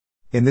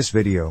In this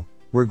video,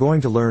 we're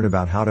going to learn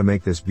about how to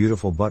make this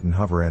beautiful button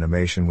hover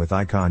animation with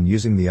icon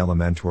using the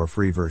Elementor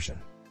free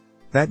version.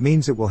 That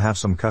means it will have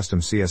some custom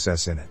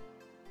CSS in it.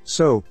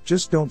 So,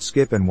 just don't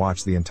skip and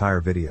watch the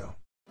entire video.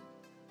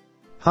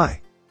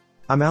 Hi.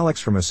 I'm Alex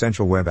from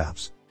Essential Web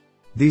Apps.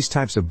 These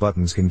types of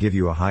buttons can give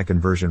you a high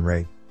conversion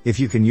rate, if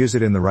you can use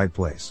it in the right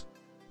place.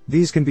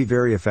 These can be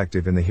very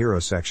effective in the hero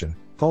section,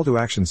 call to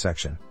action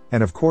section,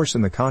 and of course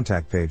in the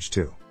contact page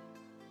too.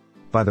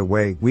 By the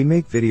way, we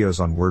make videos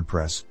on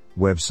WordPress,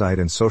 website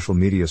and social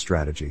media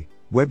strategy,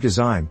 web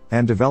design,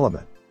 and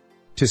development.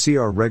 To see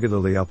our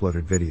regularly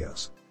uploaded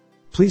videos,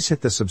 please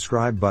hit the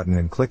subscribe button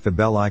and click the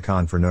bell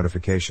icon for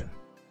notification.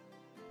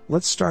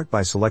 Let's start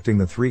by selecting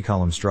the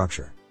 3-column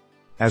structure,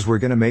 as we're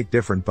gonna make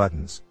different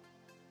buttons.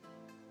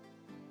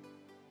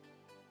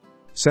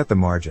 Set the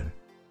margin.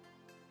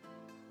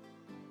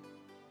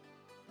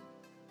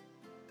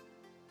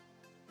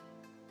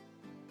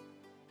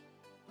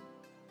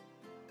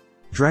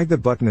 Drag the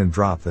button and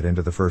drop that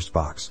into the first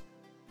box.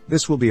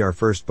 This will be our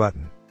first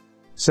button.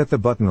 Set the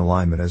button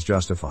alignment as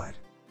justified.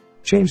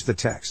 Change the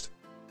text.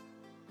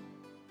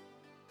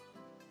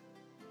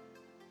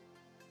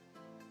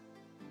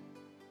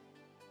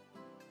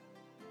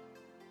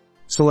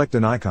 Select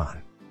an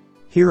icon.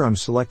 Here I'm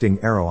selecting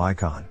arrow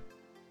icon.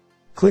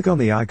 Click on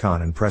the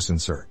icon and press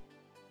insert.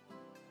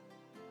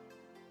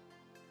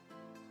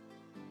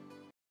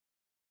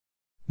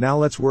 Now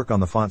let's work on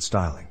the font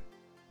styling.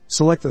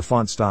 Select the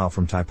font style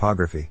from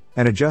typography,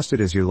 and adjust it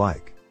as you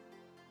like.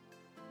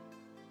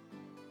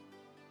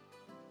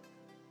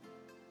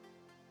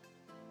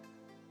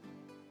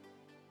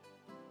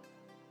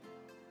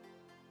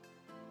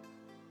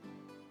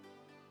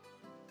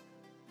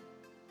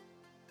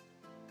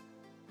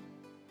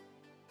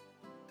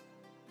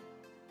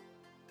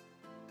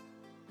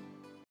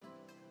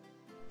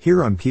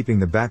 Here I'm keeping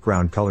the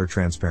background color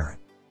transparent.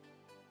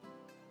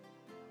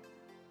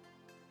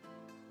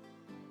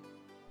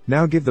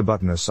 Now give the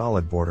button a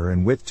solid border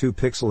and width 2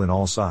 pixels in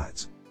all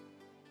sides.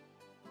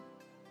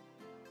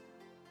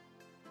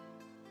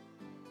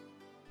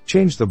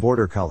 Change the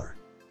border color.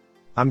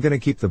 I'm gonna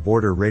keep the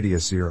border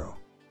radius 0.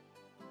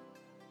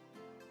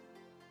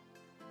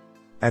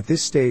 At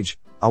this stage,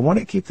 I want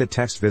to keep the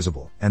text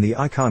visible, and the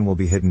icon will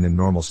be hidden in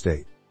normal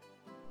state.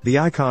 The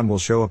icon will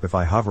show up if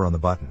I hover on the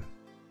button.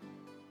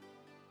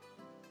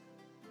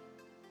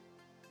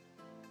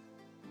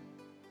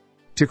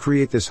 To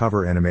create this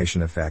hover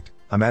animation effect,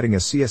 I'm adding a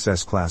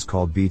CSS class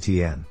called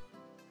btn.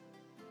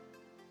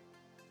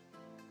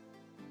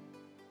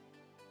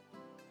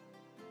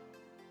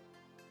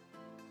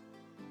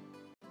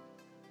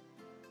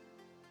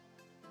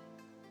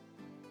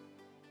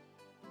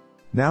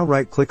 Now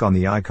right-click on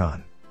the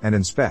icon, and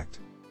inspect.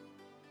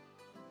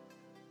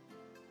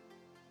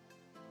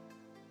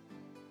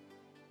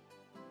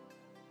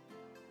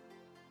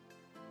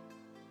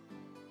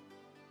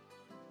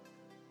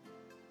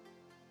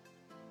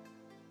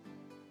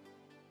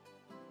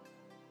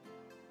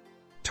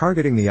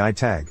 Targeting the I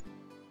tag.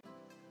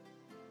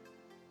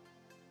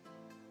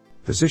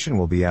 Position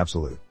will be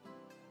absolute.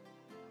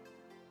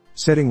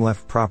 Setting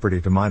left property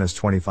to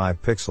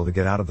 -25 pixel to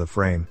get out of the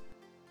frame.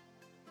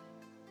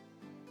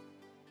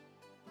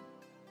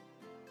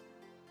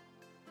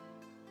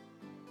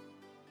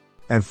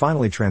 And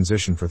finally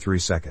transition for 3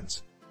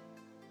 seconds.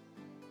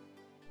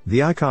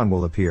 The icon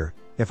will appear,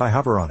 if I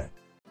hover on it.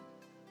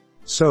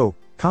 So,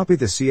 copy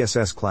the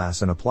CSS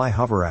class and apply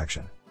hover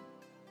action.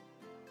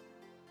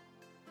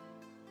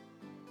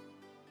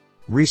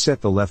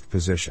 Reset the left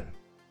position.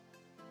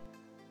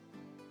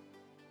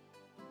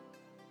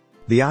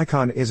 The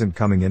icon isn't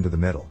coming into the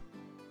middle.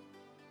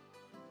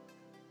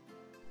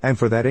 And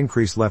for that,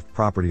 increase left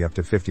property up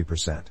to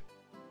 50%.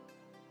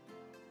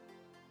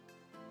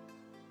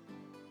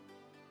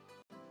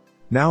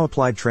 Now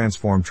apply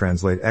transform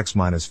translate x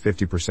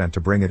 -50% to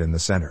bring it in the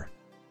center.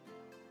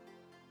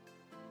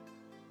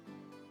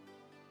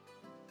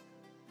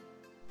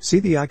 See,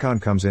 the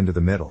icon comes into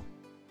the middle.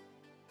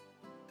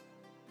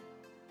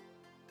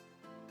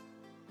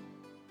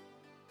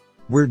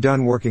 We're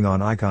done working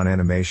on icon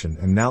animation,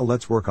 and now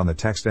let's work on the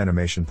text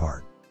animation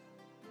part.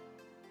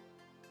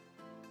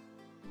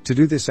 To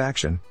do this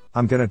action,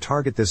 I'm gonna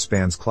target this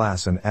spans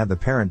class and add the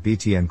parent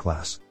btn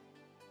class.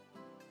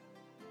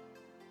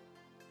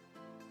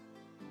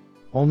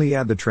 Only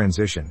add the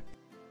transition.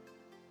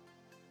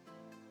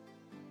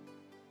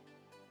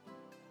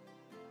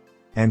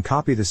 And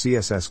copy the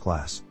CSS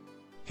class.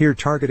 Here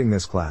targeting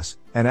this class,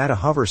 and add a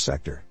hover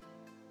sector.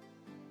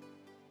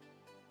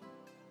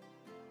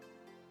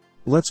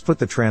 Let's put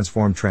the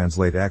transform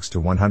translate x to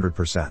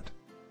 100%.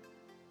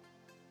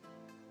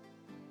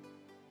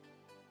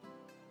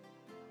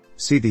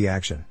 See the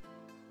action.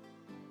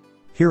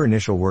 Here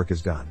initial work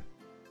is done.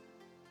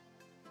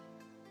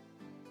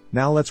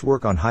 Now let's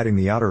work on hiding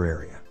the outer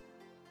area.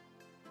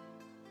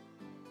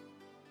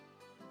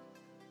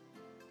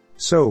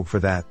 So, for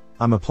that,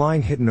 I'm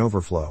applying hidden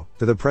overflow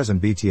to the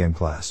present btn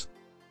class.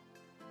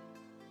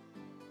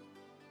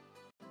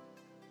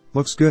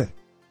 Looks good.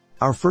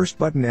 Our first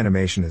button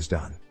animation is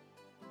done.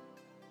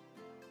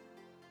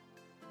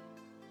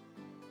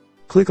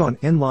 Click on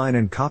Inline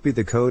and copy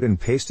the code and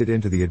paste it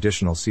into the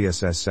additional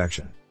CSS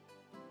section.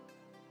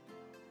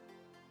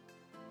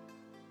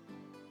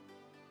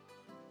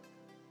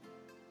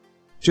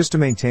 Just to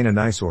maintain a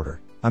nice order,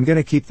 I'm going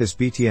to keep this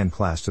btn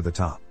class to the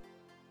top.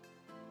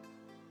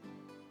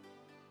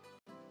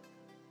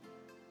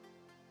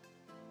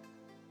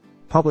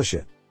 Publish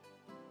it.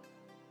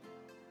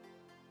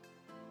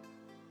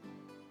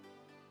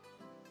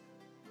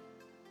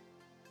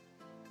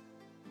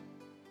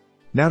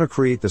 Now to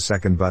create the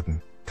second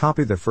button,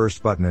 copy the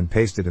first button and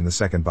paste it in the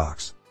second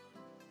box.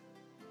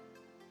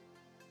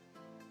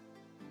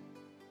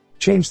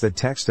 Change the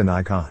text and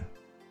icon.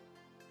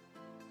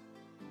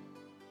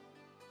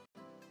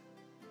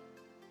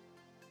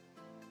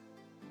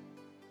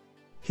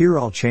 Here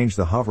I'll change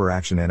the hover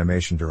action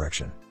animation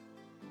direction.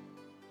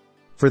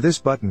 For this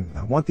button,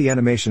 I want the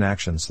animation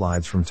action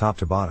slides from top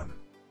to bottom.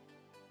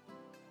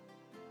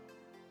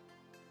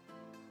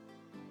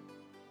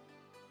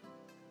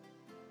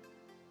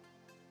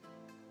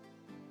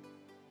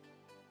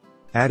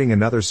 Adding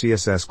another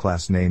CSS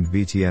class named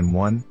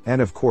btn1,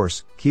 and of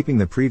course, keeping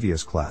the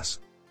previous class.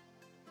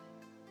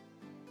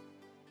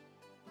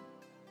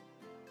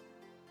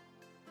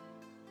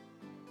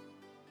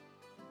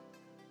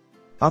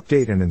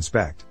 Update and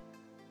inspect.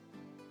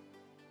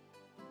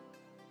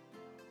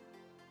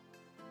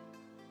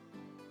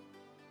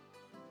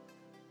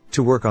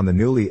 To work on the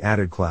newly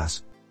added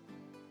class,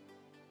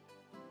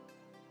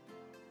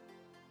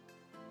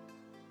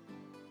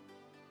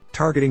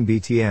 targeting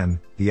btn,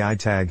 the I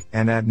tag,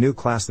 and add new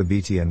class the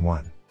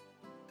btn1.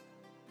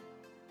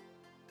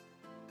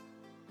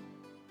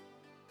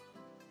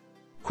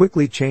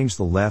 Quickly change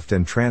the left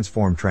and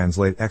transform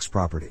translate X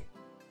property.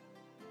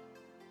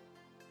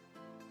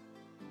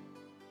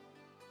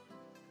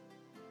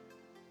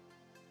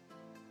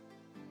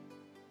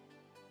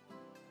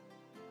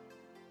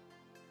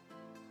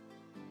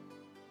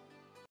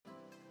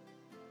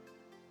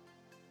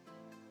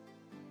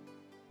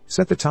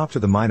 Set the top to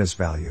the minus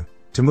value,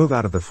 to move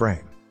out of the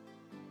frame.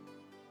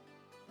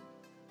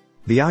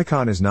 The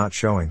icon is not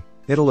showing,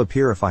 it'll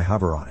appear if I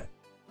hover on it.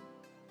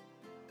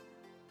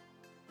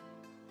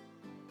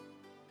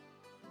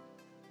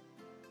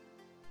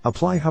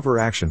 Apply hover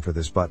action for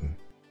this button.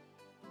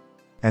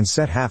 And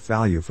set half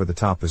value for the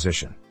top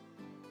position.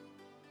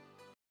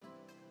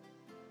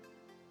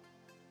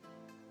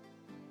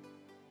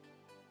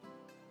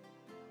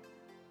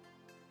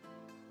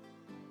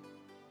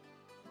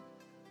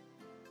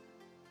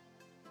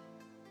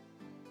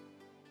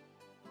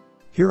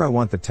 Here I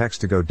want the text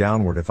to go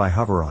downward if I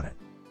hover on it.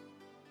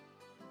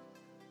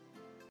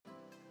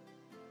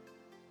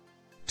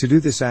 To do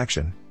this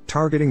action,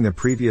 targeting the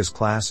previous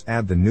class,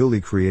 add the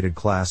newly created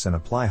class and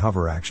apply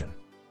hover action.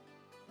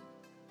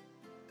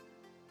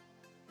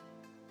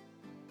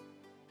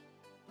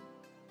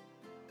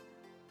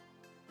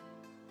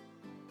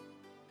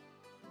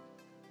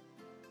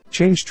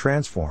 Change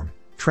transform,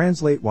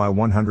 translate Y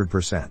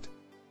 100%.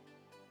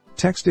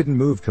 Text didn't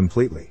move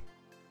completely.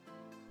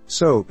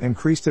 So,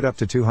 increased it up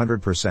to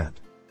 200%.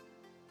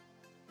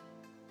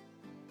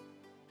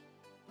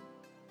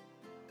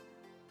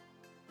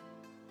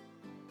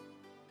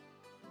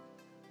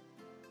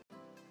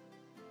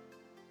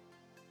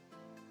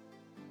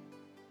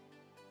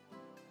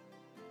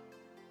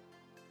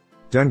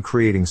 Done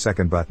creating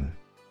second button.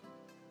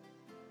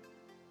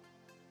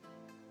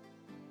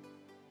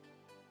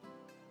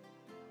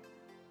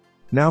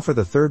 Now for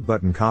the third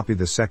button, copy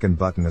the second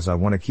button as I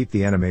want to keep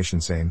the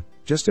animation same,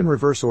 just in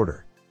reverse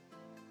order.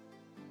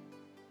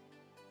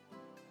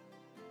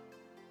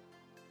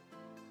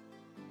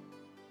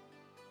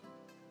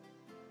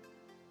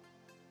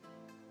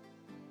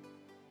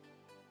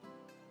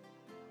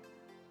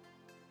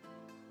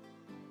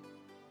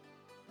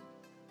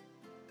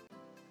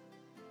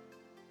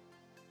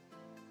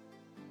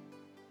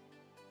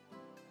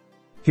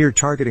 Here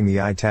targeting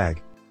the I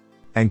tag,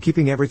 and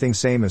keeping everything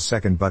same as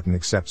second button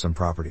except some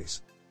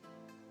properties.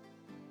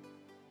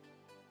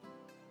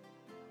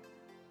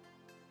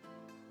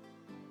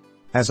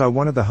 As I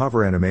wanted the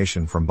hover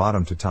animation from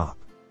bottom to top.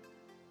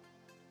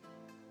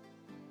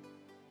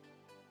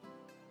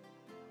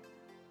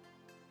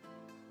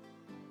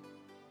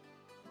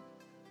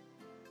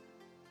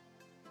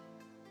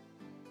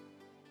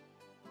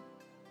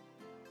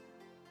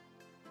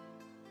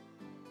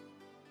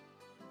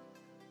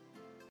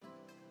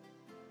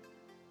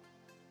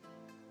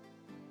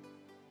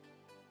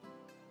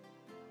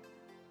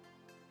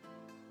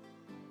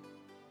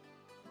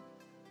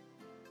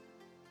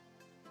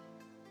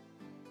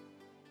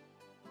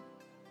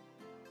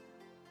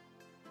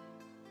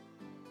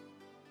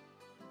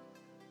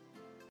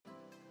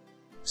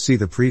 See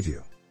the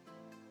preview.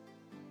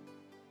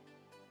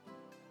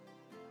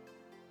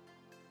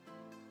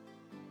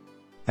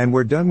 And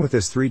we're done with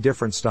this 3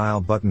 different style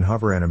button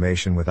hover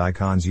animation with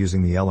icons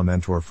using the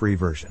Elementor free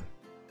version.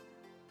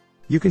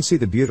 You can see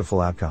the beautiful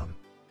outcome.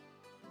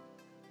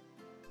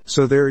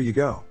 So there you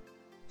go.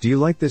 Do you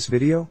like this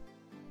video?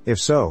 If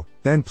so,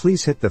 then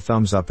please hit the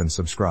thumbs up and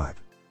subscribe.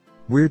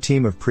 We're a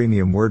team of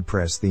premium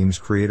WordPress themes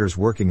creators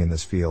working in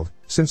this field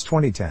since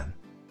 2010.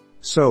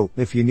 So,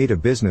 if you need a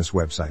business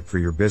website for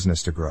your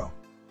business to grow,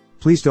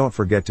 please don't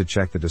forget to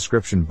check the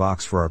description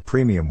box for our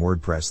premium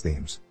WordPress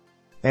themes.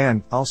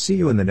 And I'll see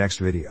you in the next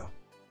video.